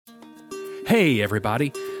Hey,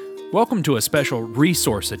 everybody. Welcome to a special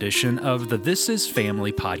resource edition of the This Is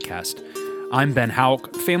Family podcast. I'm Ben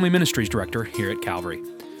Houck, Family Ministries Director here at Calvary.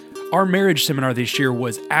 Our marriage seminar this year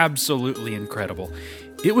was absolutely incredible.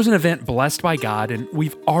 It was an event blessed by God, and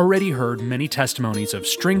we've already heard many testimonies of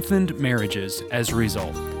strengthened marriages as a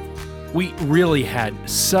result. We really had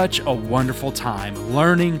such a wonderful time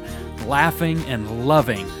learning, laughing, and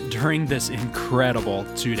loving during this incredible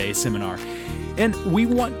 2-day seminar. And we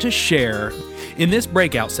want to share in this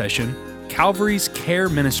breakout session, Calvary's Care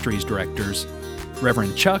Ministries directors,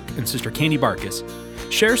 Reverend Chuck and Sister Candi Barcus,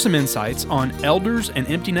 share some insights on elders and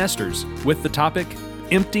empty nesters with the topic,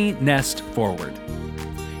 Empty Nest Forward.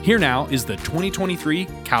 Here now is the 2023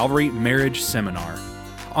 Calvary Marriage Seminar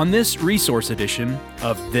on this resource edition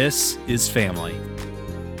of This Is Family.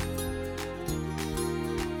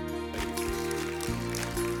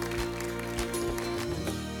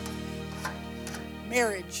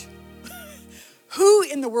 Marriage. Who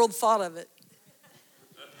in the world thought of it?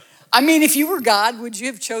 I mean, if you were God, would you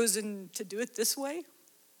have chosen to do it this way?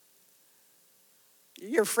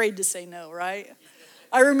 You're afraid to say no, right?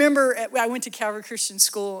 I remember I went to Calvary Christian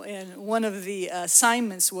School, and one of the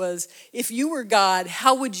assignments was, if you were God,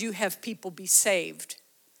 how would you have people be saved?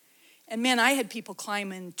 And man, I had people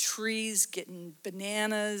climbing trees, getting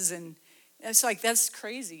bananas, and it's like, that's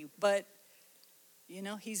crazy. But, you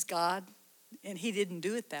know, he's God, and he didn't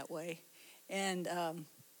do it that way. And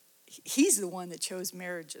he's the one that chose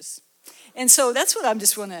marriages. And so that's what I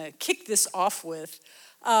just want to kick this off with.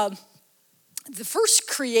 The first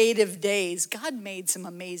creative days, God made some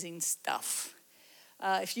amazing stuff.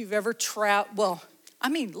 If you've ever traveled,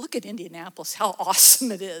 look at Indianapolis, how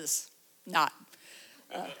awesome it is. Not.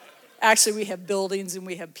 Actually, we have buildings and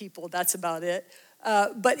we have people, that's about it.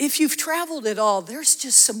 But if you've traveled at all, there's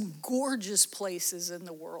just some gorgeous places in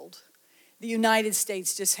the world. The United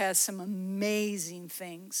States just has some amazing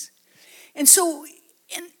things. And so,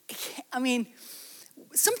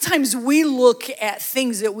 sometimes we look at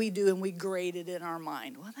things that we do and we grade it in our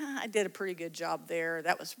mind. Well, I did a pretty good job there.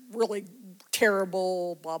 That was really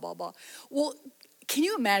terrible, blah, blah, blah. Well, can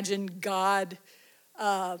you imagine God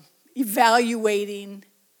evaluating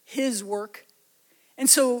his work? And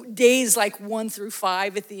so days like 1 through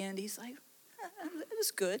 5 at the end, he's like, it was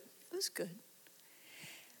good. It was good.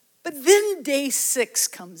 But then day 6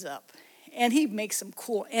 comes up, and he makes some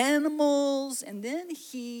cool animals, and then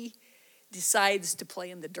he decides to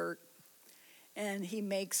play in the dirt, and he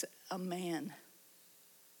makes a man.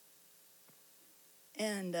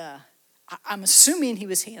 And I'm assuming he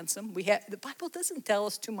was handsome. The Bible doesn't tell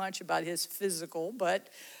us too much about his physical, but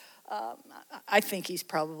I think he's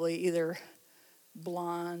probably either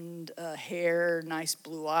blonde hair, nice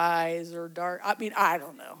blue eyes, or dark. I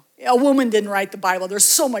don't know. A woman didn't write the Bible. There's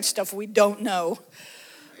so much stuff we don't know.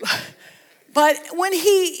 But when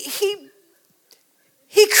he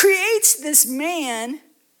creates this man,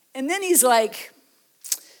 and then he's like,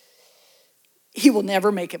 he will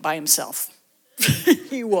never make it by himself.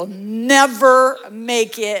 He will never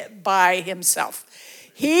make it by himself.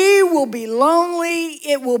 He will be lonely.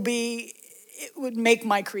 It would make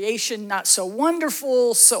my creation not so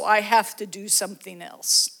wonderful, so I have to do something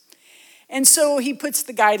else. And so he puts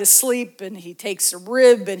the guy to sleep, and he takes a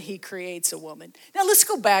rib, and he creates a woman. Now let's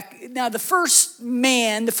go back. Now the first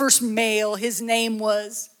man, the first male, his name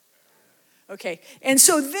was, okay. And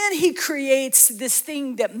so then he creates this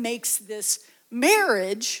thing that makes this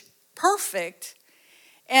marriage perfect,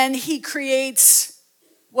 and he creates,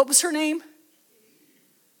 what was her name?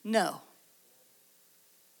 No.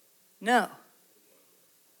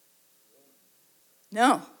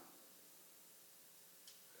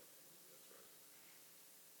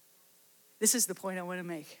 This is the point I want to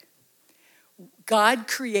make. God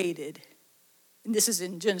created, and this is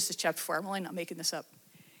in Genesis chapter 4, I'm really not making this up.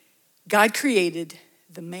 God created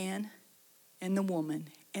the man and the woman,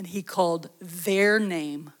 and he called their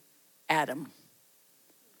name Adam.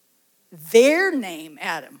 Their name,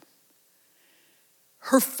 Adam.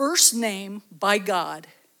 Her first name by God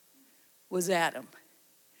was Adam.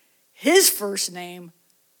 His first name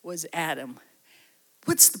was Adam.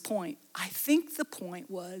 What's the point? I think the point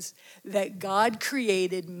was that God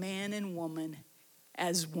created man and woman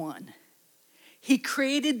as one. He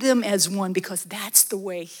created them as one because that's the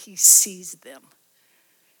way he sees them,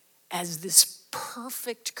 as this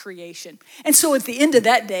perfect creation. And so at the end of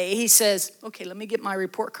that day, he says, okay, let me get my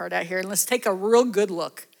report card out here and let's take a real good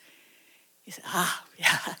look. He said,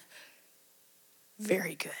 yeah,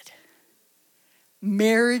 very good.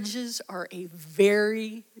 Marriages are a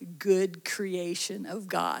very good creation of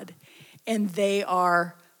God, and they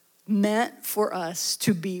are meant for us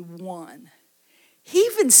to be one. He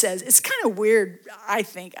even says, it's kind of weird, I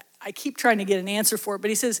think. I keep trying to get an answer for it, but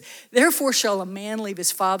he says, therefore shall a man leave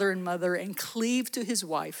his father and mother and cleave to his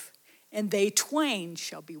wife, and they twain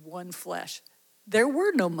shall be one flesh. There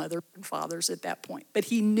were no mother and fathers at that point, but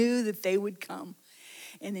he knew that they would come.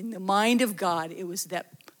 And in the mind of God, it was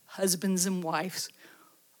that husbands and wives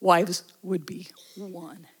would be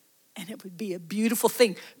one. And it would be a beautiful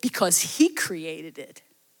thing because he created it.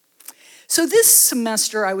 So this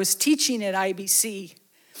semester I was teaching at IBC,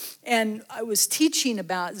 and I was teaching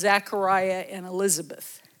about Zechariah and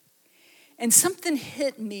Elizabeth. And something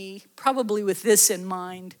hit me, probably with this in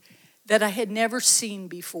mind, that I had never seen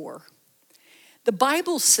before. The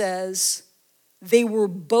Bible says they were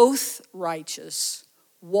both righteous,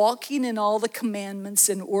 walking in all the commandments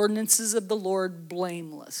and ordinances of the Lord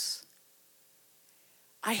blameless.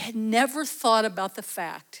 I had never thought about the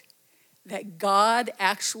fact that God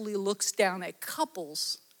actually looks down at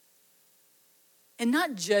couples and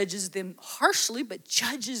not judges them harshly, but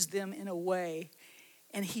judges them in a way,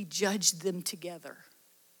 and he judged them together.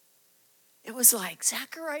 It was like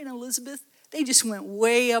Zechariah and Elizabeth, they just went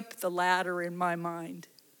way up the ladder in my mind.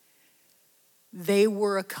 They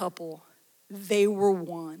were a couple. They were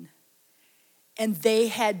one. And they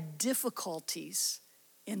had difficulties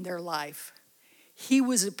in their life. He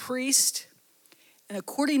was a priest, and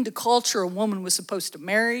according to culture, a woman was supposed to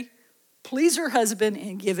marry, please her husband,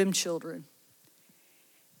 and give him children.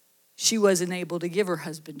 She wasn't able to give her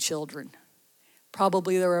husband children.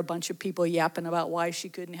 Probably there were a bunch of people yapping about why she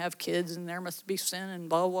couldn't have kids, and there must be sin, and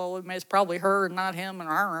blah, blah, blah. It's probably her and not him.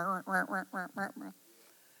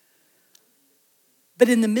 But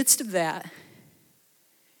in the midst of that,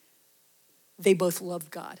 they both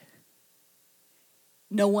loved God.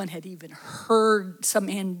 No one had even heard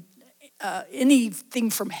anything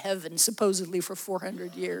from heaven, supposedly, for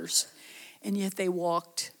 400 years. And yet they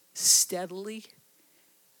walked steadily,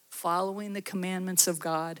 following the commandments of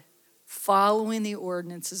God, following the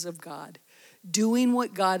ordinances of God, doing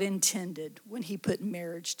what God intended when he put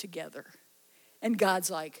marriage together. And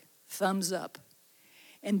God's like, thumbs up.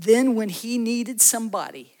 And then when he needed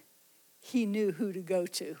somebody, he knew who to go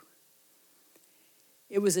to.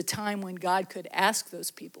 It was a time when God could ask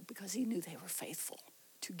those people because he knew they were faithful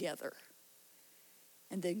together.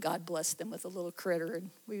 And then God blessed them with a little critter, and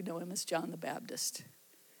we know him as John the Baptist.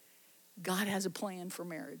 God has a plan for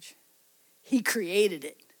marriage. He created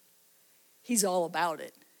it. He's all about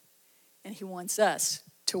it. And he wants us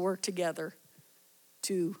to work together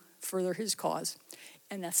to further his cause.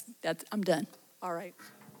 And that's I'm done. All right.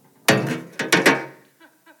 A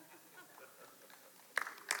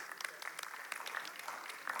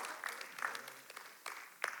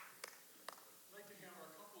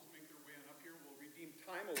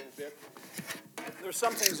little bit. There's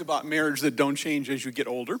some things about marriage that don't change as you get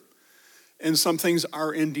older, and some things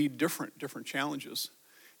are indeed different challenges.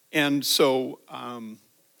 And so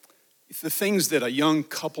the things that a young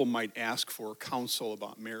couple might ask for counsel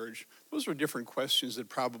about marriage, those are different questions that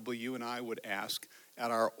probably you and I would ask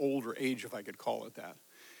at our older age, if I could call it that.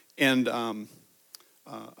 And a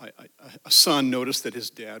son noticed that his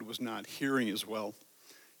dad was not hearing as well.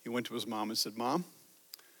 He went to his mom and said, "Mom,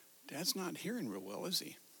 Dad's not hearing real well, is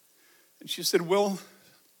he?" And she said, "Well,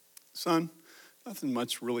 son, nothing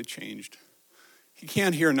much really changed. He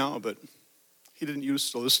can't hear now, but he didn't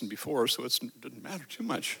used to listen before, so it didn't matter too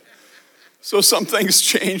much." So some things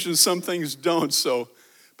change and some things don't.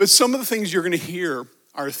 But some of the things you're going to hear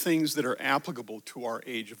are things that are applicable to our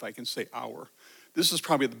age, if I can say our. This is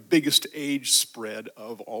probably the biggest age spread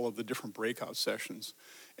of all of the different breakout sessions.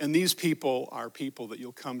 And these people are people that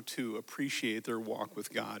you'll come to appreciate their walk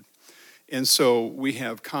with God. And so we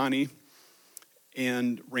have Connie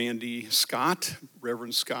and Randy Scott,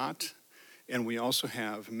 Reverend Scott, and we also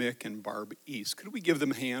have Mick and Barb East. Could we give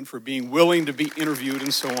them a hand for being willing to be interviewed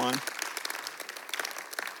and so on?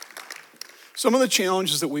 Some of the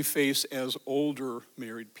challenges that we face as older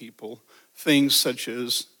married people, things such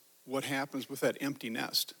as what happens with that empty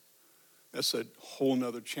nest. That's a whole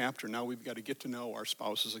nother chapter. Now we've got to get to know our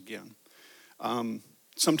spouses again.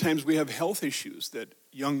 Sometimes we have health issues that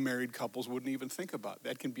young married couples wouldn't even think about.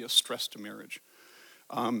 That can be a stress to marriage.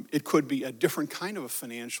 It could be a different kind of a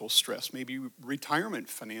financial stress, maybe retirement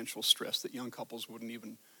financial stress that young couples wouldn't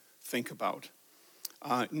even think about.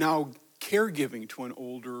 Now, caregiving to an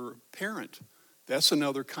older parent, that's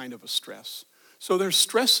another kind of a stress. So there's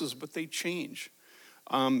stresses, but they change.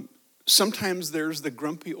 Sometimes there's the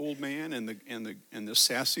grumpy old man and the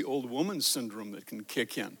sassy old woman syndrome that can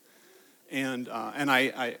kick in. And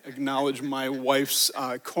I acknowledge my wife's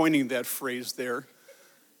coining that phrase there.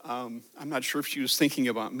 I'm not sure if she was thinking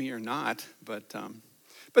about me or not, but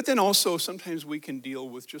But then also sometimes we can deal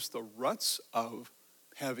with just the ruts of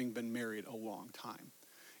having been married a long time.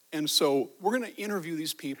 And so we're going to interview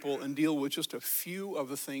these people and deal with just a few of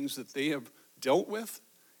the things that they have dealt with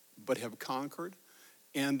but have conquered.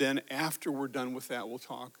 And then after we're done with that, we'll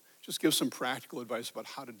talk, just give some practical advice about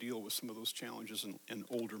how to deal with some of those challenges in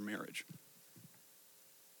older marriage.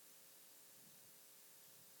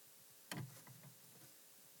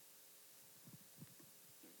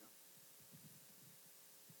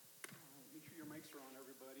 Make sure your mics are on,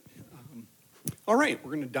 everybody. All right,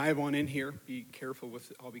 we're going to dive on in here.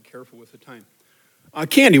 I'll be careful with the time.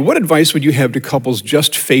 Candi, what advice would you have to couples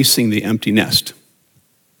just facing the empty nest?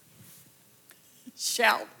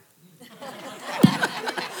 Shout.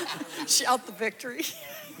 Shout the victory.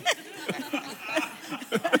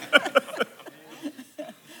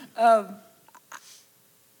 I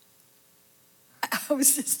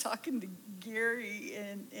was just talking to Gary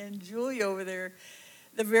and Julie over there.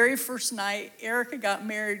 The very first night Erica got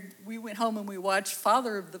married, we went home and we watched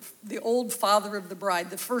the old Father of the Bride,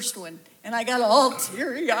 the first one, and I got all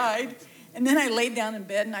teary-eyed. And then I laid down in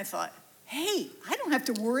bed and I thought, hey, I don't have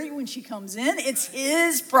to worry when she comes in. It's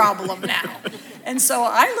his problem now. And so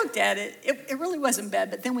I looked at it. It really wasn't bad,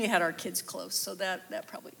 but then we had our kids close, so that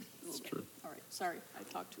probably. That's true. All right, sorry, I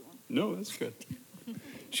talked too long. No, that's good.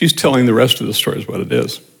 She's telling the rest of the story is what it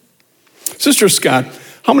is. Sister Scott,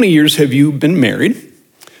 how many years have you been married?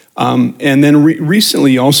 And then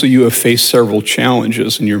recently also you have faced several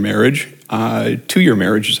challenges in your marriage, to your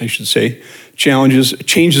marriages, I should say.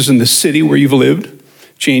 Changes in the city where you've lived,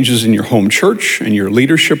 changes in your home church and your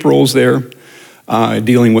leadership roles there,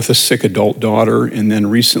 dealing with a sick adult daughter, and then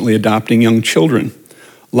recently adopting young children.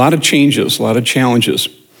 A lot of changes, a lot of challenges.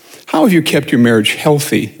 How have you kept your marriage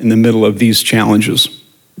healthy in the middle of these challenges?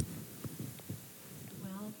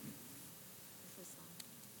 Well,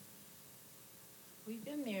 we've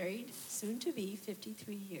been married, soon to be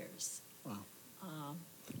 53 years. Wow.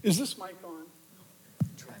 Is this mic on?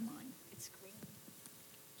 Try mine. It's green.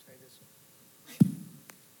 Try this one.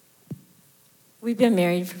 We've been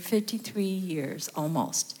married for 53 years,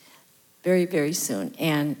 almost. Very, very soon.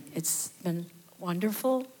 And it's been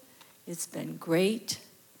wonderful. It's been great.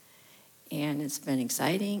 And it's been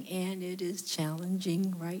exciting. And it is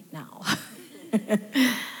challenging right now.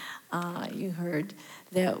 You heard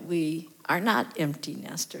that we are not empty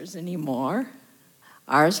nesters anymore.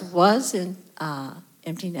 Ours was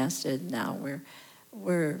empty nested. Now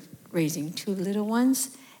we're raising 2 little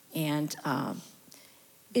ones, and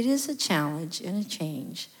it is a challenge and a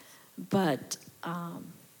change, but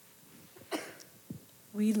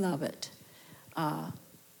we love it. I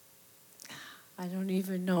don't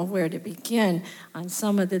even know where to begin on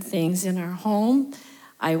some of the things in our home.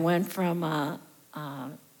 I went from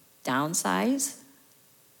downsize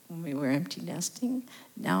when we were empty nesting.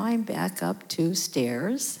 Now I'm back up 2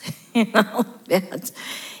 stairs and all that.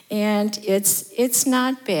 And it's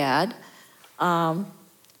not bad. The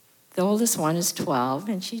oldest one is 12,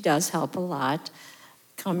 and she does help a lot,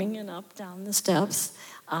 coming and up down the steps.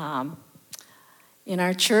 In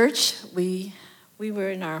our church, we were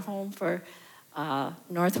in our home for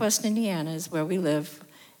Northwest Indiana is where we live,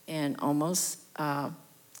 and almost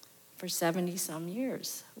for 70-some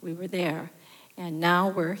years we were there. And now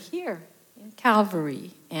we're here in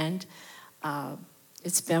Calvary, and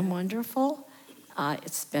it's been wonderful.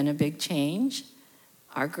 It's been a big change.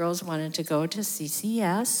 Our girls wanted to go to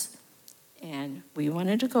CCS, and we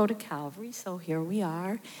wanted to go to Calvary, so here we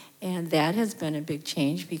are. And that has been a big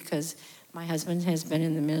change because my husband has been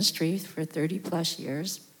in the ministry for 30-plus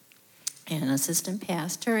years, and an assistant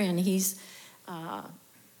pastor, and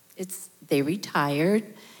they retired,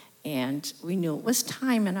 and we knew it was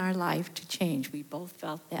time in our life to change. We both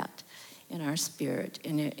felt that in our spirit,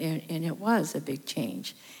 and it was a big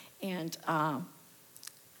change. And a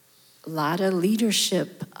lot of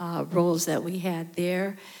leadership roles that we had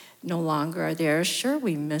there no longer are there. Sure,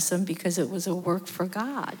 we miss them because it was a work for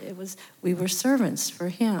God. We were servants for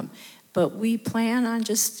Him. But we plan on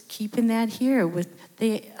just keeping that here with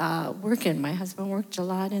the working. My husband worked a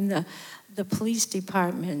lot in the police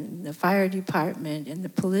department, the fire department, in the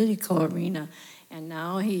political arena. And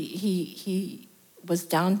now he was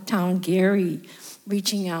downtown Gary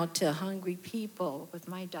reaching out to hungry people with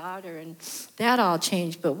my daughter. And that all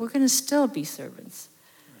changed. But we're going to still be servants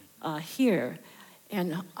here.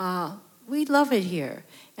 And we love it here.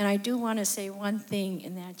 And I do want to say one thing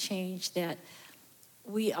in that change, that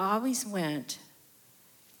we always went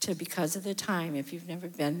to, because of the time, if you've never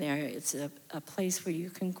been there, it's a place where you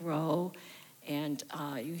can grow, and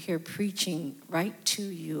you hear preaching right to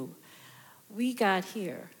you. We got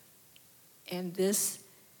here, and this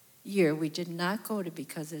year, we did not go to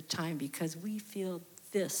Because of Time because we feel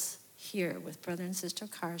this here with Brother and Sister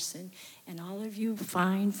Carson and all of you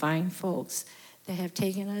fine, fine folks that have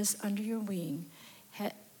taken us under your wing.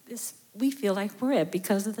 We feel like we're at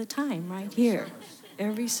Because of the Time right here.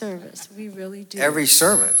 Every service. We really do. Every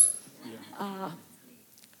service.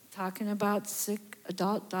 Talking about sick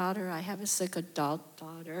adult daughter, I have a sick adult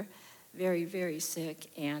daughter, very, very sick,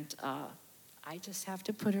 and I just have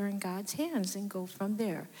to put her in God's hands and go from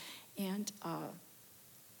there. And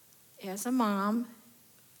as a mom,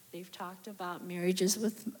 they've talked about marriages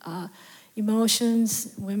with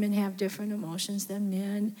emotions. Women have different emotions than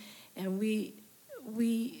men, and we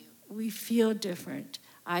feel different.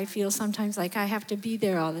 I feel sometimes like I have to be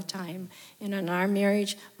there all the time. And in our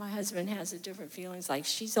marriage, my husband has a different feelings, like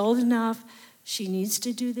she's old enough, she needs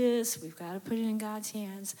to do this, we've got to put it in God's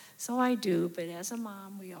hands. So I do, but as a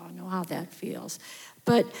mom, we all know how that feels.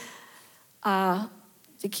 But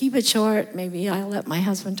to keep it short, maybe I'll let my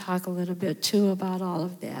husband talk a little bit too about all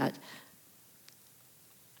of that.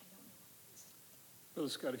 Brother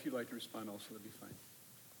Scott, if you'd like to respond also, that'd be fine.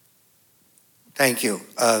 Thank you.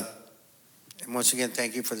 And once again,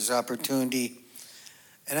 thank you for this opportunity.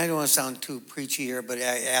 And I don't want to sound too preachy here, but he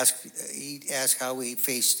asked how we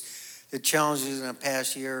faced the challenges in the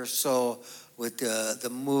past year or so with the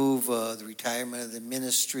move, the retirement of the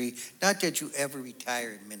ministry. Not that you ever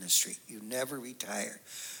retire in ministry. You never retire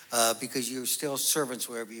because you're still servants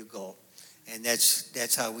wherever you go. And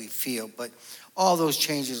that's how we feel. But all those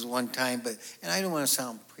changes one time. And I don't want to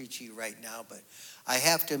sound preachy right now, but I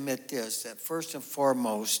have to admit this, that first and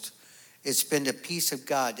foremost, it's been the peace of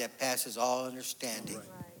God that passes all understanding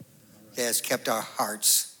that has kept our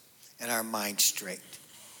hearts and our minds straight.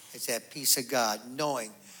 It's that peace of God,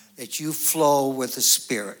 knowing that you flow with the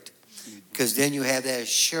Spirit. Because then you have that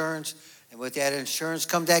assurance, and with that assurance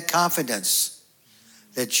comes that confidence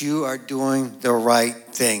that you are doing the right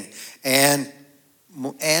thing. And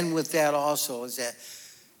with that also is that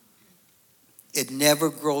it never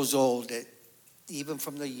grows old. That even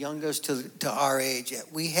from the youngest to our age,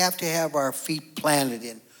 we have to have our feet planted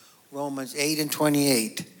in Romans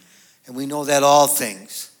 8:28. And we know that all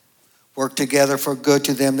things work together for good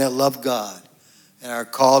to them that love God and are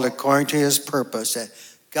called according to his purpose. That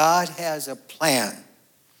God has a plan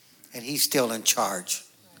and he's still in charge.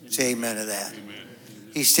 Say amen to that. Amen.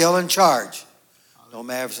 He's still in charge. No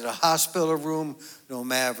matter if it's in a hospital room, no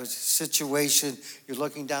matter if it's a situation, you're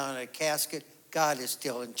looking down at a casket, God is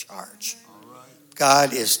still in charge.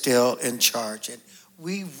 God is still in charge. And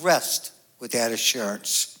we rest with that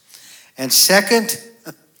assurance. And second,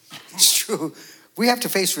 it's true, we have to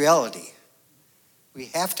face reality. We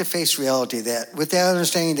have to face reality that with that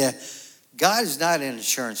understanding that God is not an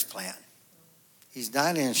insurance plan. He's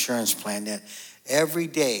not an insurance plan. That every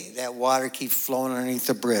day that water keeps flowing underneath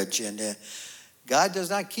the bridge. And God does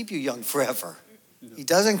not keep you young forever. He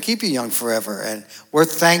doesn't keep you young forever. And we're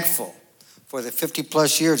thankful for the 50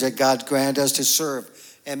 plus years that God granted us to serve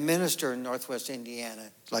and minister in Northwest Indiana.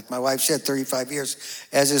 Like my wife said, 35 years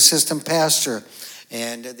as assistant pastor.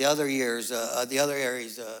 And the other years, the other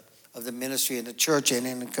areas of the ministry in the church and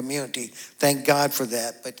in the community. Thank God for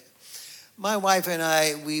that. But my wife and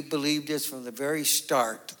I, we believed this from the very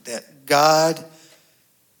start, that God,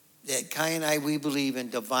 that Kai and I, we believe in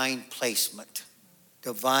divine placement.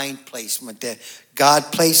 Divine placement, that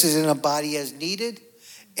God places in a body as needed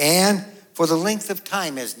and for the length of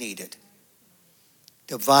time as needed.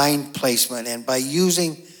 Divine placement. And by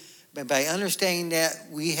understanding that,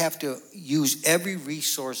 we have to use every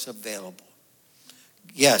resource available.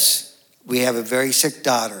 Yes, we have a very sick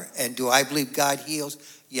daughter. And do I believe God heals?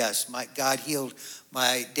 Yes, God healed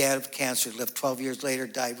my dad of cancer, lived 12 years later,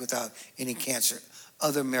 died without any cancer.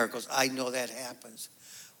 Other miracles, I know that happens.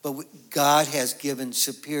 But God has given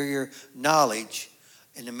superior knowledge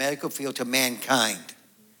in the medical field to mankind.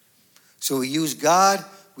 So we use God,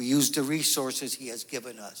 we use the resources he has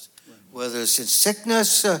given us. Whether it's in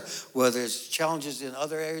sickness, whether it's challenges in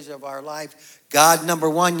other areas of our life. God, number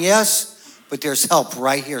one, yes, but there's help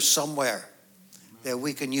right here somewhere that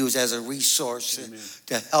we can use as a resource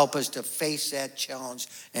to help us to face that challenge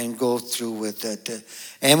and go through with it.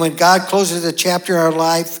 And when God closes a chapter in our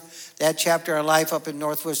life, that chapter in our life up in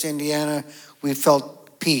Northwest Indiana, we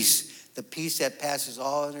felt peace, the peace that passes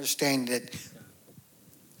all understanding.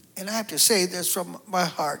 And I have to say this from my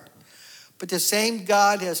heart, but the same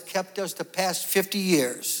God has kept us the past 50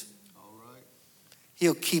 years.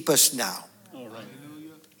 He'll keep us now.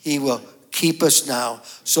 He will keep us now.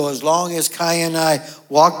 So as long as Kai and I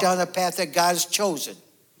walk down the path that God has chosen,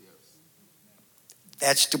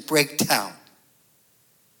 that's to break down.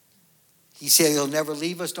 He said he'll never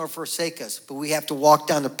leave us nor forsake us, but we have to walk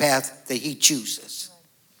down the path that he chooses.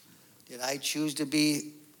 Did I choose to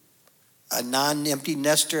be a non-empty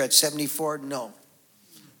nester at 74? No.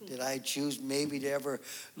 Did I choose maybe to ever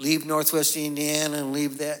leave Northwest Indiana and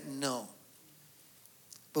leave that? No.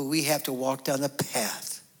 But we have to walk down the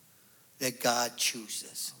path that God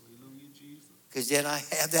chooses. Because then I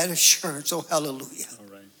have that assurance, oh hallelujah. All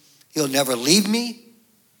right. He'll never leave me.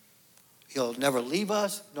 He'll never leave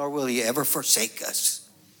us, nor will he ever forsake us.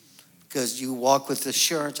 Because you walk with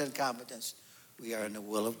assurance and confidence. We are in the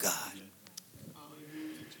will of God.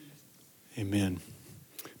 Amen.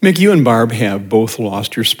 Mick, you and Barb have both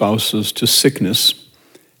lost your spouses to sickness.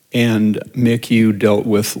 And Mick, you dealt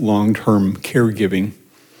with long-term caregiving.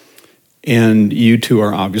 And you two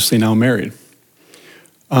are obviously now married.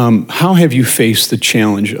 How have you faced the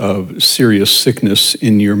challenge of serious sickness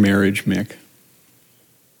in your marriage, Mick?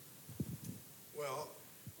 Well,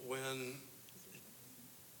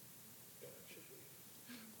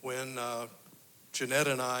 when Jeanette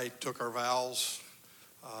and I took our vows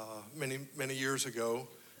many years ago,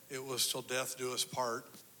 it was till death do us part,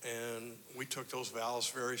 and we took those vows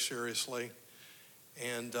very seriously.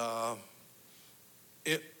 And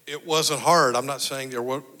it wasn't hard. I'm not saying there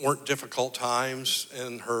weren't difficult times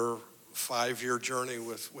in her 5-year journey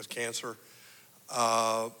with cancer,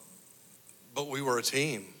 but we were a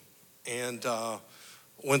team. And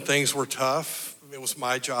when things were tough, it was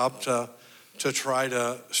my job to try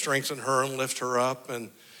to strengthen her and lift her up. And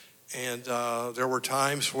there were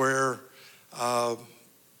times where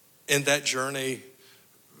in that journey,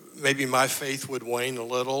 maybe my faith would wane a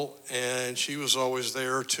little, and she was always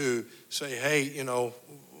there to say, hey, you know,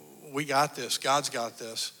 we got this. God's got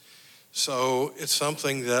this. So it's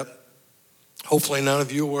something that hopefully none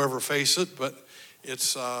of you will ever face it, but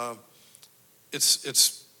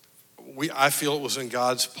I feel it was in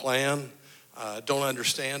God's plan. Don't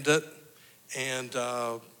understand it,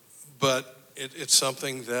 but it's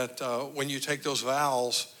something that when you take those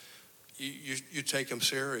vows, you take them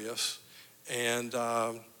serious, and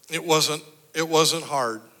it wasn't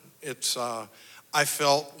hard. I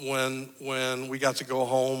felt when we got to go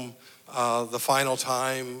home the final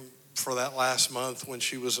time for that last month when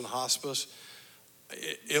she was in hospice,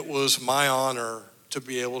 it was my honor to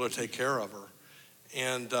be able to take care of her.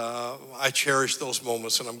 And I cherish those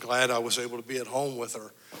moments, and I'm glad I was able to be at home with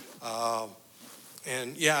her.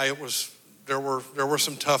 And yeah, there were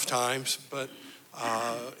some tough times, but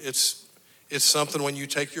it's something when you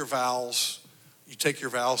take your vows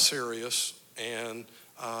serious, and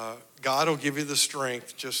God will give you the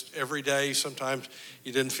strength. Just every day, sometimes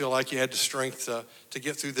you didn't feel like you had the strength to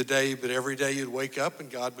get through the day, but every day you'd wake up and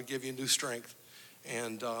God would give you new strength.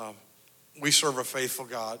 And we serve a faithful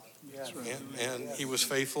God. Yes. And he was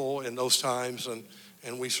faithful in those times,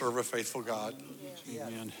 and we serve a faithful God.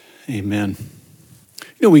 Amen. Amen.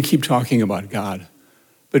 You know, we keep talking about God,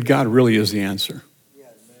 but God really is the answer.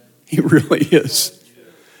 He really is.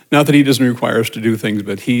 Not that he doesn't require us to do things,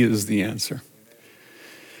 but he is the answer.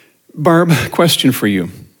 Barb, question for you.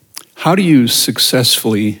 How do you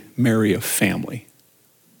successfully marry a family?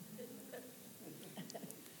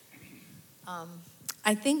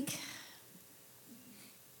 I think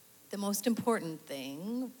the most important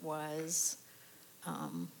thing was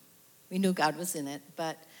we knew God was in it,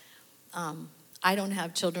 but I don't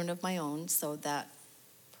have children of my own, so that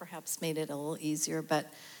perhaps made it a little easier.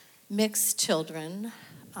 But mixed children,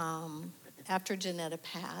 after Janetta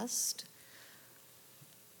passed,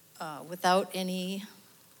 without any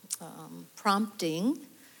prompting,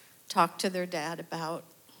 talked to their dad about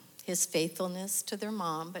his faithfulness to their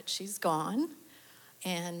mom, but she's gone.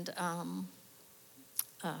 And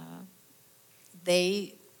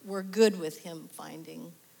they were good with him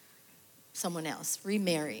finding someone else,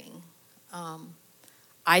 remarrying.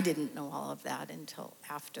 I didn't know all of that until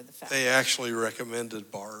after the fact. They actually recommended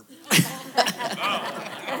Barb.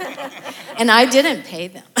 And I didn't pay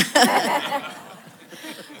them.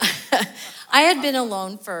 I had been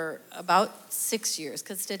alone for about 6 years,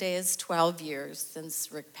 because today is 12 years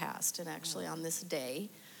since Rick passed, and actually on this day.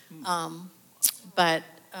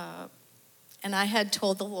 And I had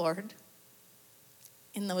told the Lord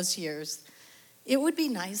in those years, it would be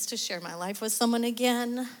nice to share my life with someone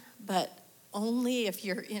again, but only if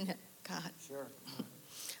you're in it, God. Sure.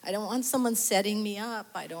 I don't want someone setting me up.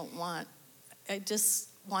 I just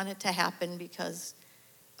want it to happen because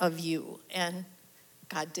of you. And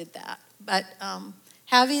God did that. But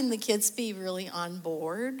having the kids be really on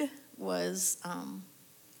board was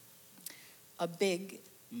a big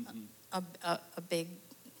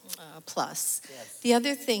plus. Yes. The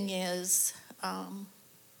other thing is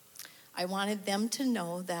I wanted them to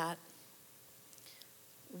know that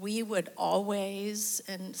we would always,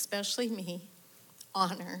 and especially me,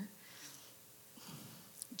 honor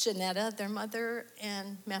Janetta, their mother,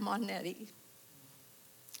 and Mama Nettie.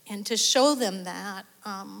 And to show them that,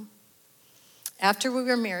 after we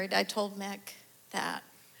were married, I told Mac that.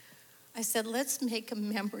 I said, let's make a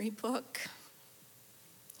memory book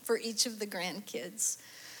for each of the grandkids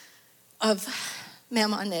of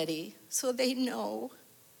Mama Nettie, so they know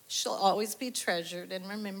she'll always be treasured and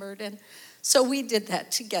remembered. And so we did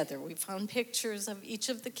that together. We found pictures of each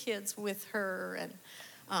of the kids with her, and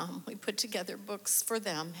we put together books for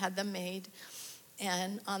them, had them made.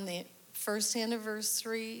 And on the first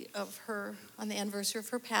anniversary of her, on the anniversary of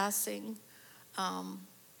her passing,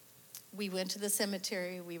 we went to the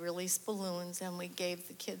cemetery, we released balloons, and we gave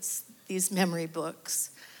the kids these memory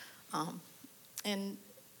books. And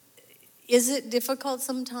is it difficult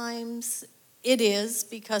sometimes? It is,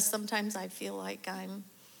 because sometimes I feel like I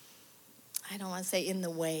don't want to say in the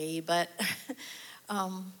way, but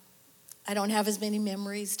I don't have as many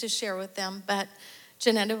memories to share with them. But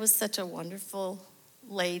Janetta was such a wonderful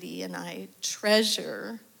lady, and I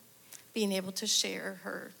treasure being able to share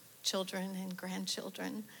her children and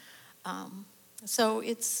grandchildren. So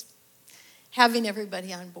it's having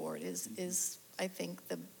everybody on board is I think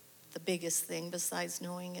the biggest thing, besides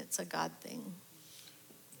knowing it's a God thing.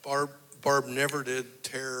 Barb never did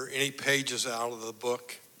tear any pages out of the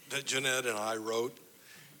book that Jeanette and I wrote,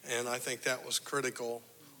 and I think that was critical.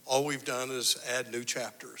 All we've done is add new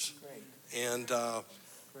chapters. Great. And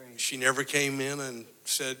she never came in and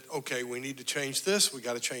said, okay, we need to change this, we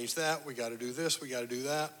got to change that, we got to do this, we got to do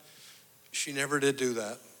that. She never did do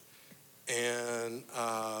that. And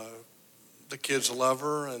the kids love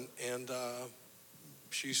her, and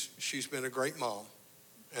she's been a great mom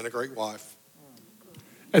and a great wife.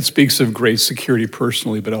 That speaks of great security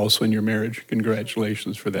personally, but also in your marriage.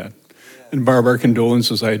 Congratulations for that. And Barb, our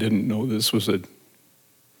condolences. I didn't know this was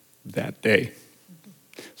that day.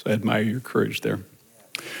 So I admire your courage there.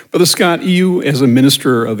 Brother Scott, you as a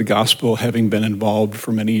minister of the gospel, having been involved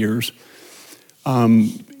for many years,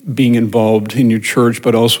 being involved in your church,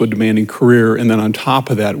 but also a demanding career, and then on top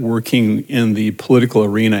of that, working in the political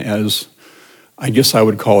arena as, I guess I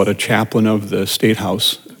would call it, a chaplain of the State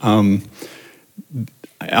House.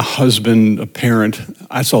 A husband, a parent.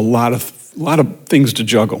 That's a lot of things to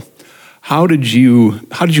juggle. How did you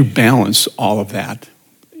balance all of that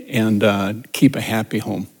and keep a happy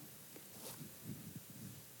home?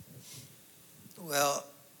 Well,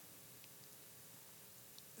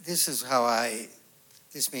 this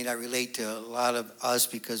may not relate to a lot of us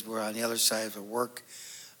because we're on the other side of the work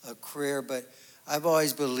career, but I've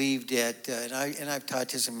always believed that, and I've taught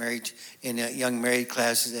this in young married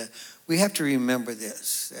classes, that we have to remember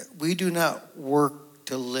this, that we do not work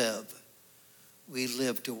to live. We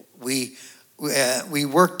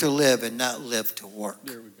work to live and not live to work.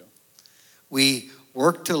 There we go. We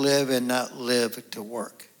work to live and not live to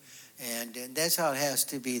work. And that's how it has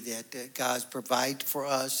to be, that God's provide for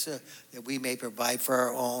us, that we may provide for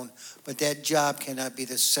our own, but that job cannot be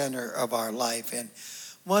the center of our life. And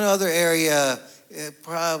one other area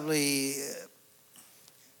probably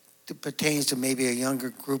pertains to maybe a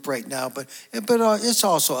younger group right now, but it's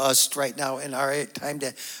also us right now in our time,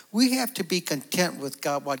 that we have to be content with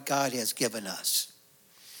God, what God has given us.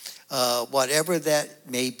 Whatever that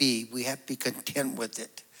may be, we have to be content with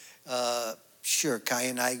it. Sure, Kai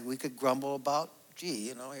and I, we could grumble about,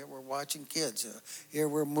 here we're watching kids, here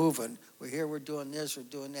we're moving, we're doing this, we're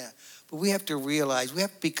doing that. But we have to realize we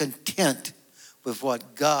have to be content with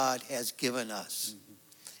what God has given us.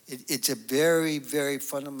 It's a very, very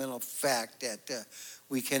fundamental fact that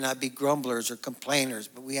we cannot be grumblers or complainers,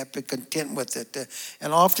 but we have to be content with it.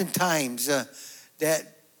 And oftentimes,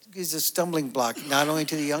 that is a stumbling block, not only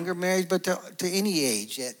to the younger marriage, but to any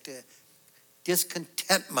age, that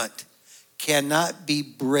discontentment cannot be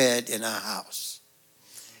bred in a house.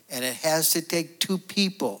 And it has to take two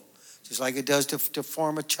people, just like it does to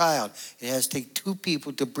form a child. It has to take two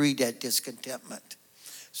people to breed that discontentment.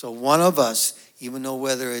 So one of us, even though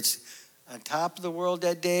whether it's on top of the world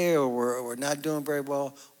that day or we're not doing very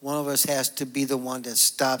well, one of us has to be the one that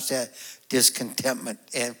stops that discontentment.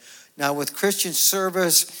 And now with Christian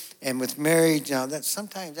service and with marriage, now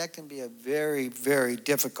sometimes that can be a very, very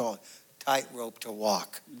difficult tightrope to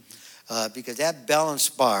walk. Because that balance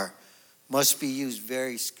bar must be used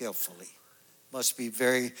very skillfully.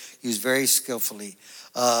 Used very skillfully.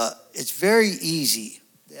 It's very easy.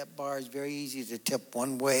 That bar is very easy to tip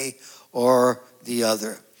one way or the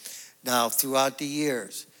other. Now, throughout the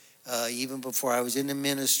years, even before I was in the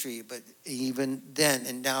ministry, but even then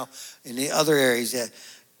and now in the other areas, that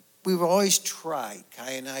we've always tried,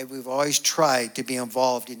 Kai and I, we've always tried to be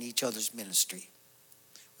involved in each other's ministry.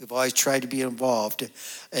 We've always tried to be involved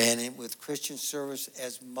and with Christian service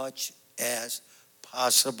as much as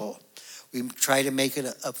possible. We try to make it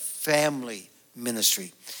a family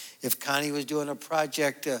ministry. If Connie was doing a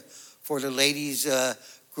project for the ladies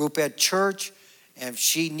group at church, and if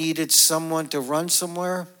she needed someone to run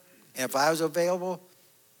somewhere, and if I was available,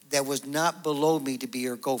 that was not below me to be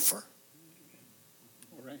her gopher.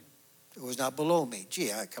 All right. It was not below me.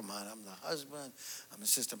 Gee, come on, I'm the husband, I'm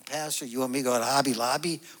assistant pastor. You want me to go to Hobby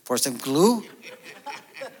Lobby for some glue?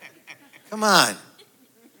 Come on.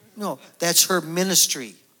 No, that's her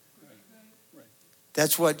ministry. Right.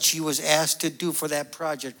 That's what she was asked to do for that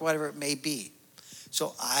project, whatever it may be.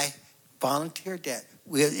 So I volunteered that.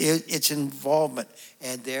 It's involvement.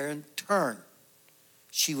 And there in turn,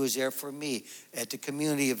 she was there for me at the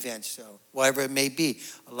community events, so whatever it may be.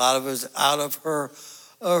 A lot of it was out of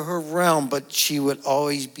her realm, but she would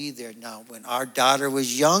always be there. Now, when our daughter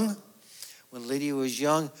was young, when Lydia was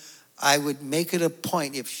young, I would make it a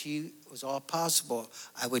point, if she was all possible,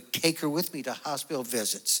 I would take her with me to hospital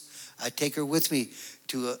visits. I'd take her with me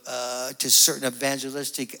to certain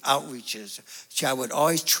evangelistic outreaches. I would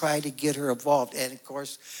always try to get her involved. And of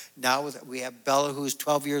course, now we have Bella, who's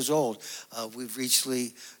 12 years old. We've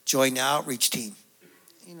recently joined the outreach team.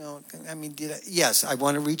 You know, I mean, yes, I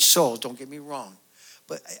want to reach souls. Don't get me wrong,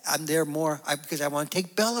 but I'm there more because I want to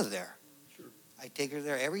take Bella there. Sure. I take her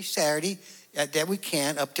there every Saturday that we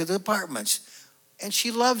can up to the apartments, and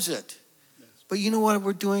she loves it. Yes. But you know what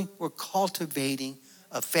we're doing? We're cultivating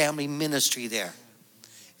a family ministry there.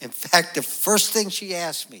 In fact, the first thing she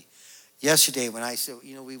asked me yesterday when I said,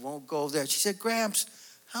 you know, we won't go there, she said, Gramps,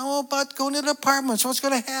 how about going to the apartments? What's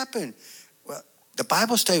going to happen? Well, the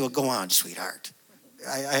Bible study will go on, sweetheart.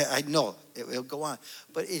 I know it will go on.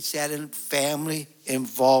 But it's that family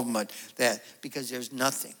involvement that, because there's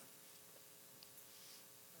nothing.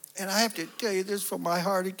 And I have to tell you this from my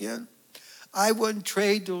heart again. I wouldn't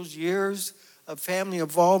trade those years of family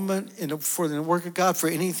involvement for the work of God for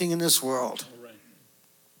anything in this world. All right.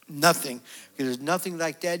 Nothing. Because there's nothing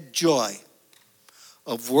like that joy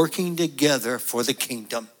of working together for the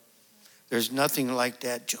kingdom. There's nothing like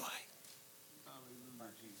that joy.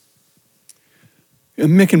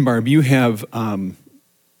 Mick and Barb, you have,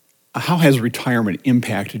 how has retirement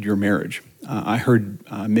impacted your marriage? I heard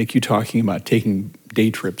Mick, you talking about taking day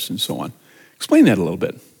trips and so on. Explain that a little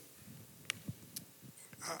bit.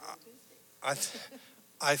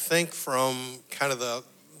 I think from kind of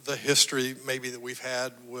the history maybe that we've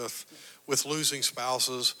had with losing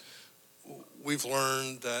spouses, we've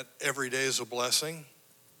learned that every day is a blessing,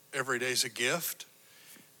 every day is a gift,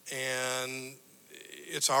 and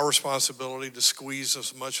it's our responsibility to squeeze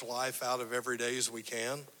as much life out of every day as we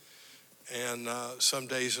can. And some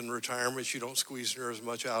days in retirement, you don't squeeze near as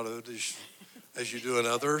much out of it as you do in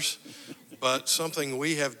others. But something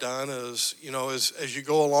we have done is, you know, as you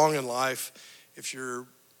go along in life, if you're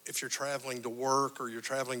traveling to work or you're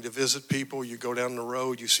traveling to visit people, you go down the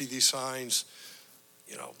road, you see these signs,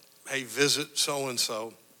 you know, hey, visit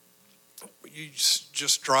so-and-so. You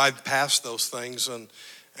just drive past those things and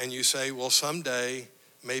you say, well, someday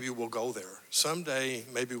maybe we'll go there. Someday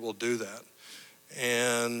maybe we'll do that.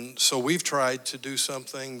 And so we've tried to do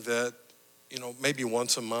something that, you know, maybe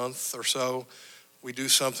once a month or so, we do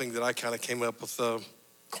something that I kind of came up with the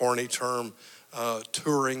corny term,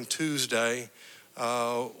 Touring Tuesday.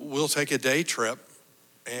 We'll take a day trip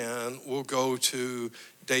and we'll go to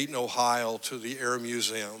Dayton, Ohio, to the Air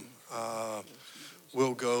Museum.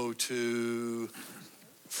 We'll go to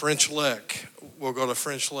French Lick. We'll go to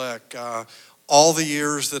French Lick. All the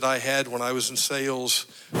years that I had when I was in sales,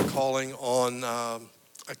 calling on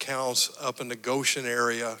accounts up in the Goshen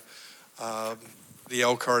area, the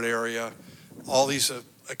Elkhart area, all these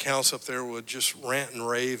accounts up there would just rant and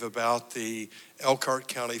rave about the Elkhart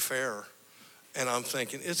County Fair. And I'm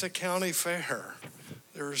thinking, it's a county fair.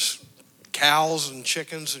 There's cows and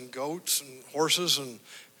chickens and goats and horses. And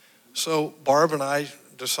so Barb and I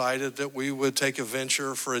decided that we would take a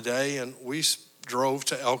venture for a day, and we drove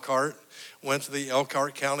to Elkhart, went to the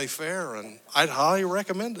Elkhart County Fair, and I'd highly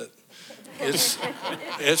recommend it. It's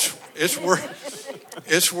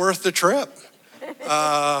worth the trip.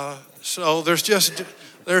 So there's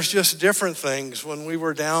just different things. When we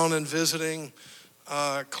were down and visiting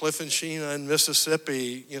Cliff and Sheena in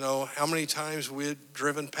Mississippi, you know, how many times we had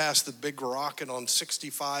driven past the big rocket on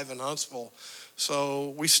 65 in Huntsville.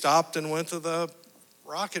 So we stopped and went to the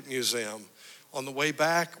Rocket Museum. On the way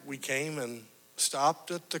back, we came and stopped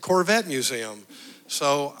at the Corvette Museum.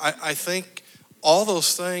 So I think all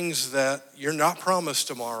those things that you're not promised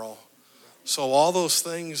tomorrow, So all those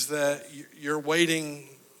things that you're waiting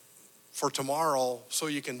for tomorrow so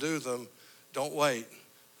you can do them, don't wait.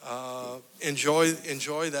 Enjoy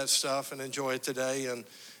that stuff and enjoy it today,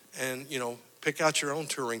 and pick out your own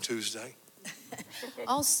Touring Tuesday.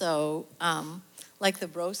 Also, like the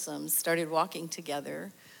Brosums started walking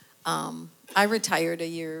together. I retired a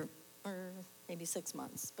year or maybe 6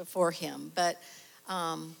 months before him, but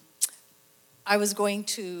I was going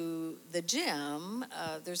to the gym.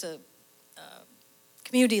 There's a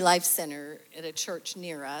community life center at a church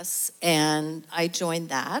near us, and I joined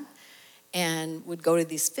that and would go to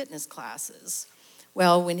these fitness classes.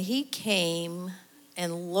 Well, when he came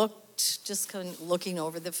and looked, just kind of looking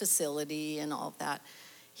over the facility and all that,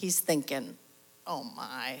 he's thinking, oh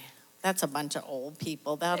my, that's a bunch of old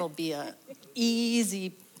people. That'll be a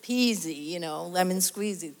easy peasy, lemon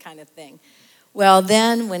squeezy kind of thing. Well,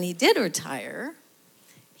 then when he did retire,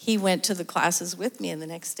 he went to the classes with me, and the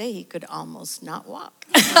next day he could almost not walk.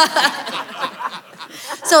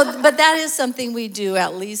 But that is something we do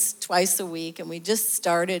at least twice a week, and we just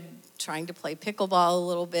started trying to play pickleball a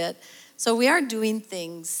little bit. So we are doing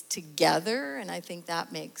things together, and I think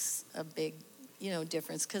that makes a big,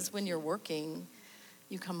 difference, because when you're working,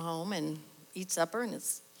 you come home and eat supper, and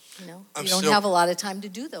it's, you don't have a lot of time to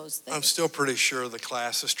do those things. I'm still pretty sure the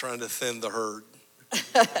class is trying to thin the herd.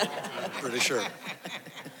 Pretty sure.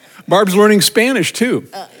 Barb's learning Spanish too.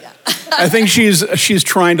 Yeah. I think she's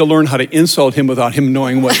trying to learn how to insult him without him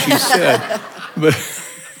knowing what she said. But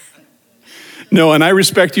no, and I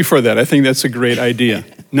respect you for that. I think that's a great idea.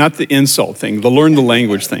 Not the insult thing, the learn the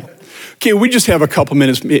language thing. Okay, we just have a couple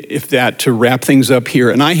minutes, if that, to wrap things up here.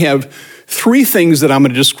 And I have 3 things that I'm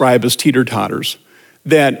going to describe as teeter-totters,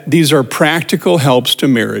 that these are practical helps to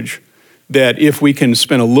marriage, that if we can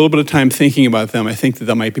spend a little bit of time thinking about them, I think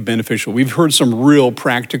that might be beneficial. We've heard some real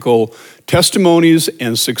practical testimonies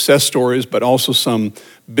and success stories, but also some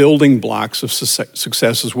building blocks of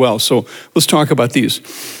success as well. So let's talk about these.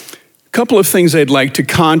 A couple of things I'd like to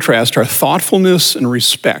contrast are thoughtfulness and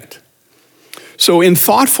respect. So in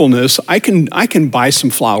thoughtfulness, I can buy some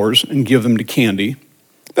flowers and give them to Candi.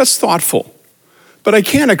 That's thoughtful. But I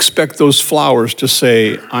can't expect those flowers to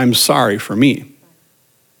say, I'm sorry for me.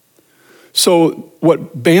 So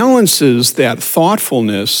what balances that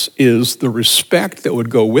thoughtfulness is the respect that would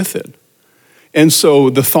go with it. And so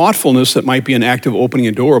the thoughtfulness that might be an act of opening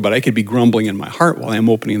a door, but I could be grumbling in my heart while I'm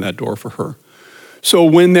opening that door for her. So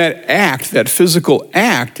when that act, that physical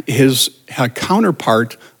act, is a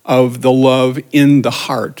counterpart of the love in the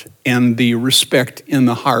heart and the respect in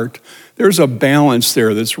the heart, there's a balance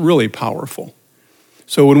there that's really powerful.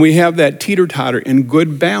 So when we have that teeter-totter and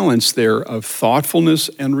good balance there of thoughtfulness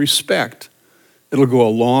and respect, it'll go a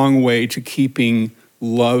long way to keeping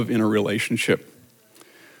love in a relationship.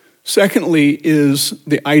 Secondly is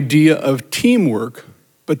the idea of teamwork,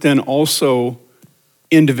 but then also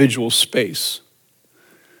individual space.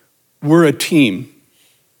 We're a team.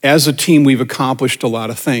 As a team, we've accomplished a lot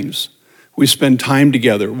of things. We spend time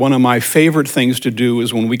together. One of my favorite things to do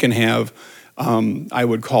is when we can have I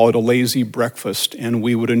would call it a lazy breakfast, and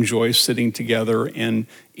we would enjoy sitting together and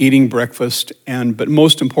eating breakfast, but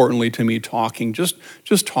most importantly to me, talking, just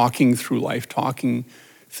talking through life, talking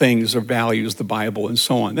things or values, the Bible, and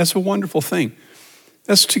so on. That's a wonderful thing.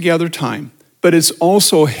 That's together time. But it's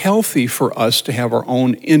also healthy for us to have our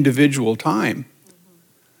own individual time.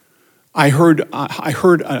 I heard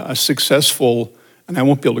a successful, and I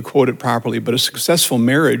won't be able to quote it properly, but a successful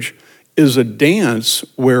marriage is a dance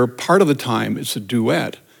where part of the time it's a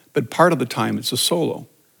duet, but part of the time it's a solo.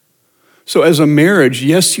 So as a marriage,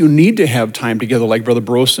 yes, you need to have time together, like Brother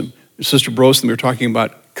Brosom, Sister Brosom, we were talking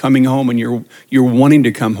about coming home and you're wanting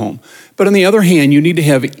to come home. But on the other hand, you need to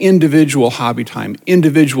have individual hobby time,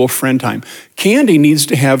 individual friend time. Candi needs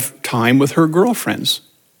to have time with her girlfriends.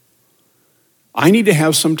 I need to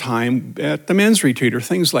have some time at the men's retreat or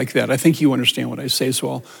things like that. I think you understand what I say,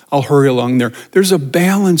 so I'll hurry along there. There's a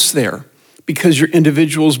balance there because you're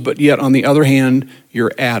individuals, but yet on the other hand,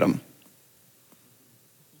 you're Adam.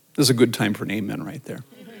 This is a good time for an amen right there.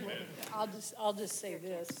 I'll just say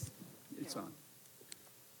this. It's on.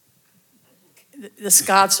 The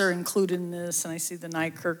Scotts are included in this, and I see the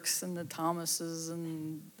Nykirks and the Thomases,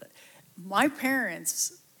 and my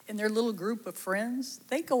parents and their little group of friends,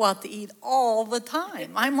 they go out to eat all the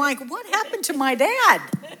time. I'm like, what happened to my dad?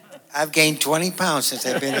 I've gained 20 pounds since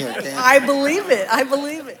I've been here. I believe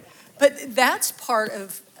it. But that's part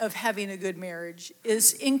of having a good marriage,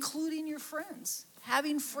 is including your friends,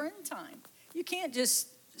 having friend time. You can't just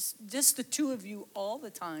the two of you all the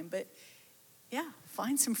time, but yeah,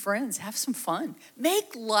 find some friends, have some fun.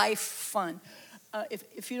 Make life fun.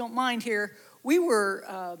 If you don't mind here, we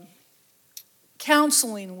were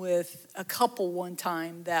counseling with a couple one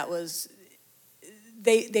time that was,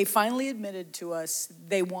 they finally admitted to us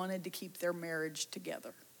they wanted to keep their marriage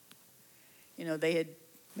together. You know, they had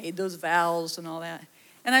made those vows and all that.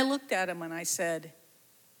 And I looked at them and I said,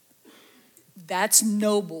 that's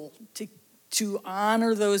noble to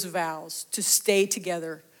honor those vows, to stay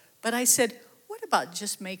together. But I said, what about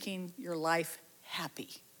just making your life happy?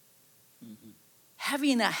 Mm-hmm.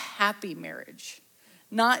 Having a happy marriage.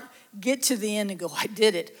 Not get to the end and go, I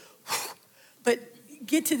did it. But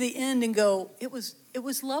get to the end and go, it was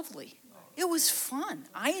lovely. It was fun.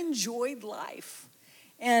 I enjoyed life.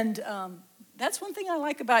 And that's one thing I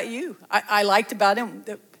like about you. I liked about him.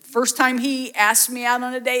 The first time he asked me out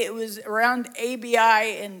on a date, it was around ABI,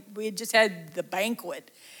 and we had just had the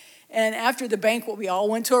banquet. And after the banquet, we all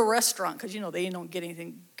went to a restaurant, because, you know, they don't get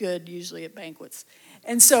anything good usually at banquets.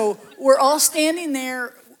 And so we're all standing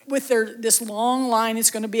there with this long line.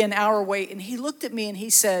 It's going to be an hour wait. And he looked at me and he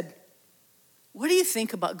said, what do you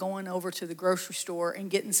think about going over to the grocery store and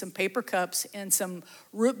getting some paper cups and some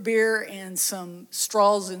root beer and some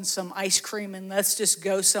straws and some ice cream, and let's just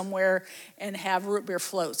go somewhere and have root beer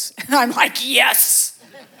floats? And I'm like, yes.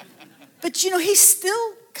 But, you know, he's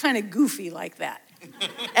still kind of goofy like that.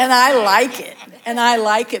 And I like it. And I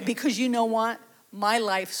like it because, you know what? My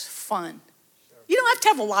life's fun. You don't have to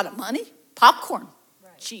have a lot of money. Popcorn,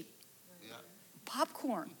 cheap.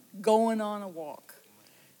 Popcorn, going on a walk.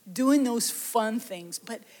 Doing those fun things,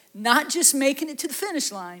 but not just making it to the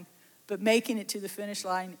finish line, but making it to the finish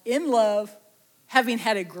line in love, having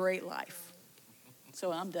had a great life.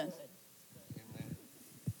 So I'm done.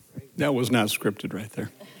 That was not scripted right there.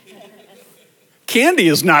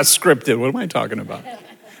 Candi is not scripted. What am I talking about?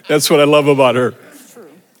 That's what I love about her. True.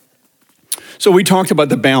 So we talked about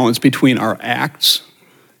the balance between our acts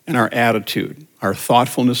and our attitude, our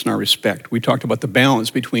thoughtfulness and our respect. We talked about the balance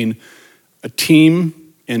between a team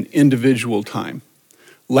and individual time.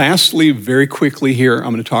 Lastly, very quickly here,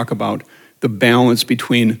 I'm going to talk about the balance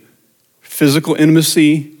between physical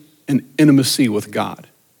intimacy and intimacy with God.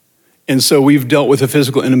 And so we've dealt with the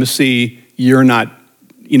physical intimacy. You're not,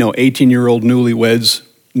 18-year-old newlyweds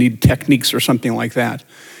need techniques or something like that.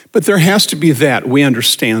 But there has to be that. We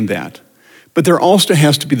understand that. But there also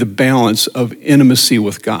has to be the balance of intimacy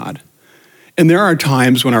with God. And there are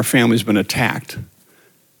times when our family's been attacked.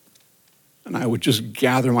 And I would just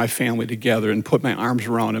gather my family together and put my arms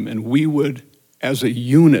around them, and we would, as a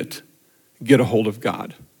unit, get a hold of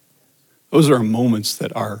God. Those are moments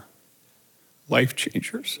that are life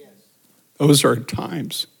changers. Those are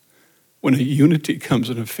times when a unity comes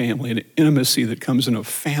in a family, an intimacy that comes in a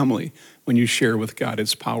family when you share with God.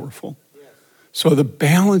 It's powerful. So the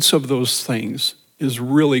balance of those things is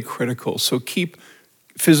really critical. So keep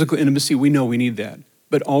physical intimacy. We know we need that,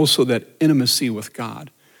 but also that intimacy with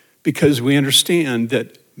God. Because we understand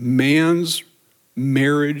that mankind's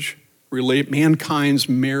marriage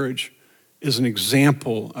is an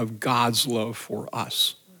example of God's love for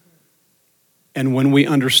us. And when we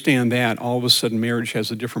understand that, all of a sudden marriage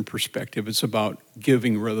has a different perspective. It's about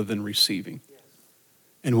giving rather than receiving.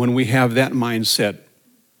 And when we have that mindset,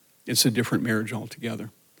 it's a different marriage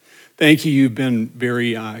altogether. Thank you. You've been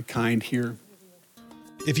very kind here.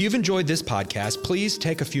 If you've enjoyed this podcast, please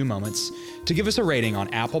take a few moments to give us a rating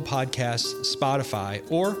on Apple Podcasts, Spotify,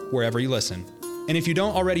 or wherever you listen. And if you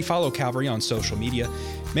don't already follow Calvary on social media,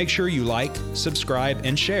 make sure you like, subscribe,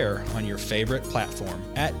 and share on your favorite platform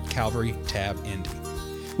at Calvary Tab Indy.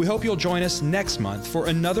 We hope you'll join us next month for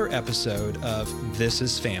another episode of This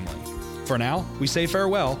is Family. For now, we say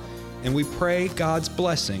farewell, and we pray God's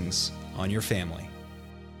blessings on your family.